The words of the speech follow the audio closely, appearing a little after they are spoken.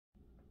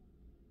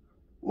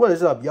What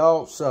is up,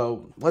 y'all?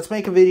 So, let's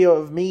make a video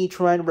of me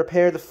trying to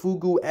repair the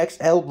Fugoo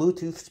XL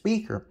Bluetooth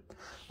speaker.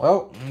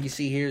 Well, you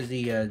see here's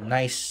the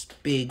nice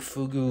big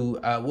Fugoo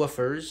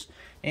woofers,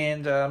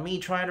 and me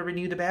trying to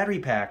renew the battery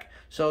pack.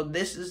 So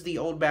this is the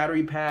old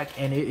battery pack,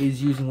 and it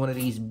is using one of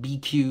these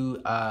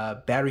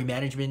BQ battery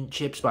management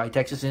chips by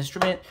Texas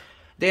Instrument.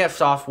 They have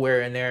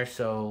software in there,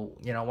 so,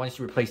 you know, once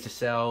you replace the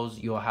cells,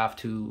 you'll have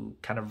to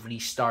kind of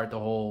restart the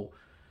whole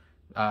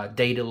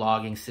data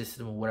logging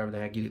system or whatever the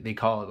heck they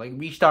call it, like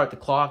restart the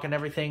clock and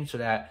everything so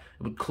that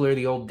it would clear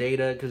the old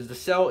data, because the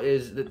cell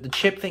is the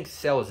chip thinks the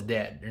cell is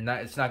dead.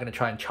 It's not going to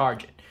try and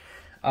charge it,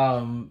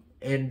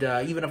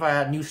 even if I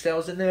had new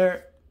cells in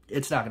there,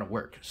 it's not going to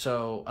work.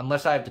 So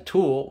unless I have the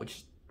tool,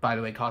 which by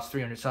the way costs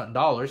 $300 something,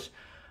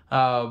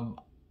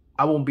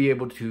 I won't be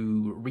able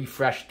to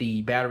refresh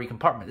the battery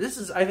compartment.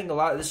 I think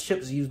this chip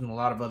is used in a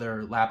lot of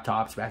other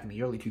laptops back in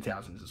the early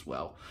 2000s as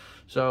well.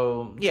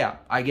 So yeah,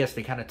 I guess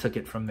they kind of took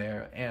it from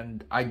there,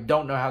 and I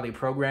don't know how they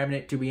programmed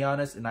it, to be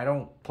honest, and I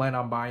don't plan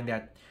on buying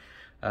that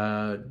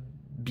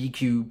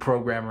BQ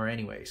programmer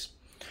anyways.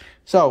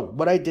 So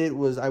what I did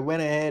was I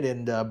went ahead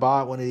and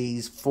bought one of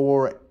these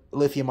 4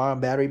 lithium-ion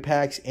battery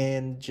packs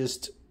and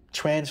just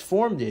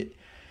transformed it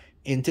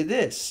into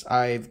this.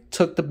 I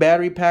took the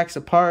battery packs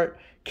apart,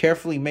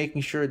 carefully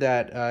making sure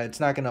that it's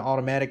not going to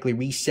automatically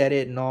reset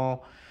it and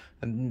all,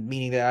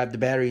 meaning that I have the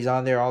batteries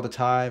on there all the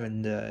time,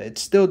 and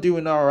it's still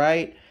doing all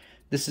right.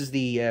 This is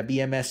the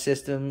BMS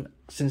system.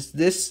 Since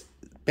this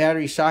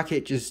battery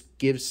socket just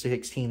gives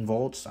 16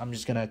 volts, I'm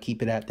just going to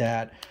keep it at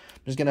that.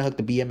 I'm just going to hook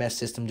the BMS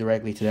system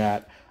directly to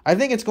that. I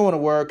think it's going to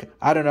work.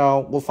 I don't know.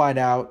 We'll find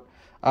out.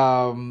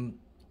 I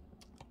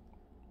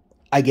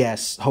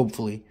guess,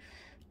 hopefully.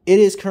 It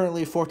is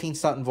currently 14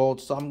 something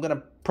volts, so I'm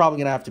probably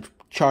going to have to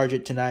charge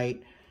it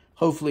tonight.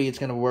 Hopefully it's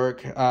going to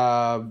work.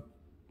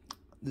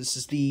 This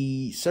is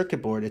the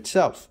circuit board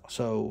itself.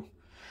 So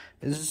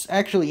this is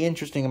actually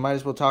interesting. I might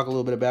as well talk a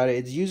little bit about it.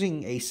 It's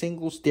using a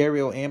single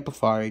stereo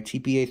amplifier,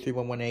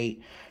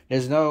 TPA3118.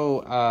 There's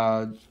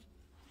no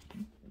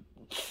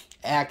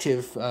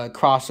active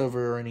crossover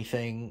or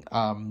anything.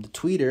 The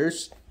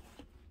tweeters,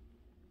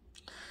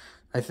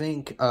 I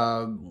think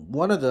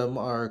one of them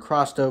are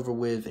crossed over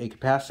with a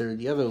capacitor.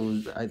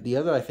 The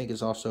other I think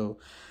is also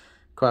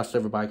crossed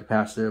over by a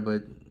capacitor,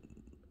 but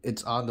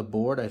it's on the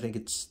board. I think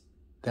it's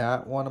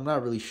that one. I'm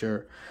not really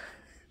sure.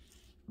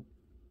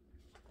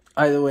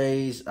 Either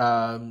ways,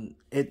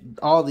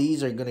 all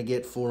these are gonna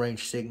get full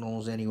range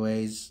signals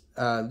anyways.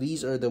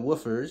 These are the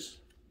woofers,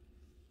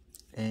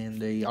 and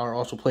they are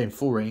also playing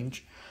full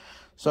range.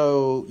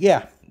 So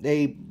yeah,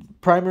 they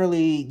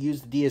primarily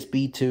use the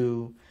DSP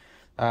to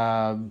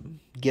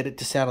get it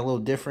to sound a little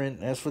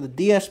different. As for the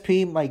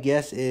DSP, my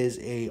guess is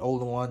a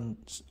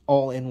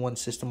all-in-one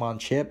system on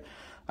chip.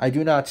 I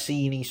do not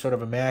see any sort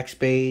of a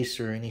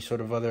MaxBase or any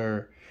sort of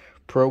other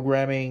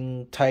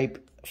programming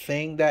type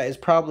thing. That is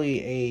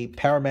probably a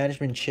power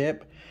management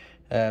chip,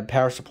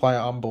 power supply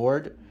on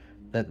board.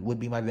 That would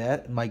be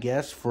my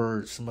guess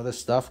for some other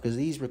stuff, because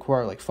these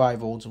require like 5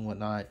 volts and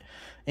whatnot.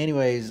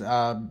 Anyways,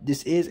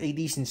 this is a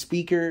decent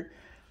speaker.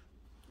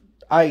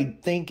 I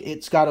think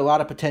it's got a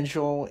lot of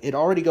potential. It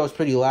already goes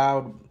pretty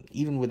loud,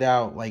 even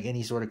without like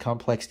any sort of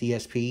complex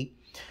DSP.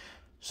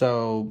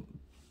 So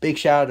big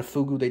shout out to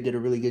Fugoo. They did a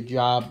really good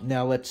job.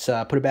 Now let's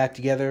put it back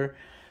together.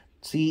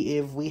 See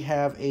if we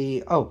have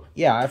a... Oh,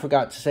 yeah, I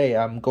forgot to say,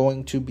 I'm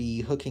going to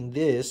be hooking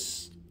the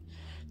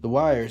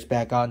wires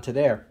back onto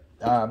there.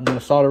 I'm going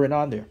to solder it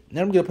on there. And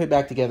then I'm going to put it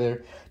back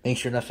together, make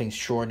sure nothing's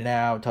shorting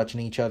out,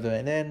 touching each other,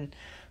 and then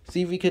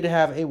see if we could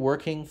have a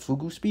working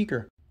Fugoo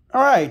speaker.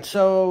 Alright,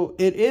 so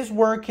it is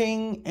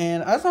working,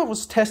 and as I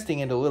was testing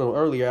it a little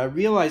earlier, I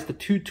realized the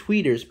 2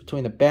 tweeters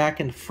between the back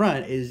and the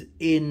front is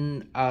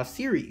in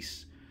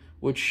series,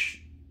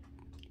 which...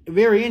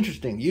 very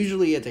interesting.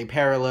 Usually it's a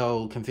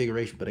parallel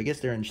configuration, but I guess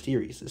they're in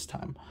series this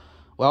time.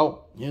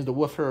 Well, here's the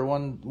woofer.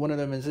 One of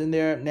them is in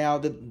there. Now,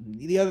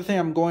 the other thing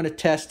I'm going to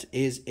test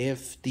is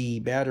if the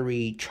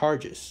battery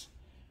charges.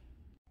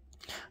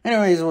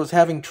 Anyways, I was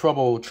having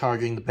trouble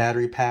charging the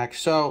battery pack,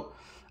 so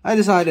I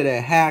decided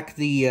to hack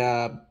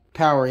the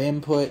power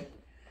input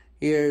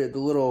here, the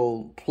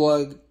little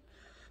plug,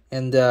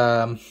 and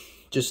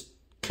just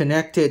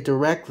connect it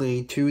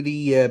directly to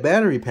the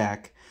battery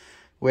pack,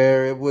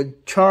 where it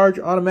would charge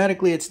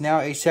automatically. It's now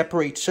a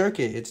separate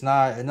circuit. It's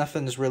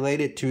nothing's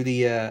related to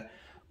the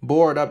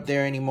board up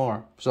there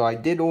anymore. So I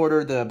did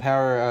order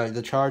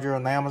the charger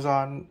on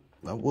Amazon.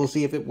 We'll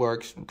see if it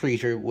works. I'm pretty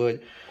sure it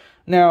would.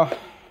 Now,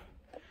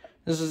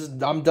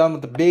 I'm done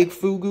with the big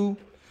Fugoo.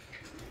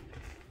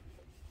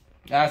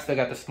 I still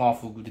got the small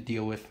Fugoo to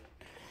deal with.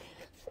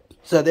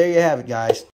 So there you have it, guys.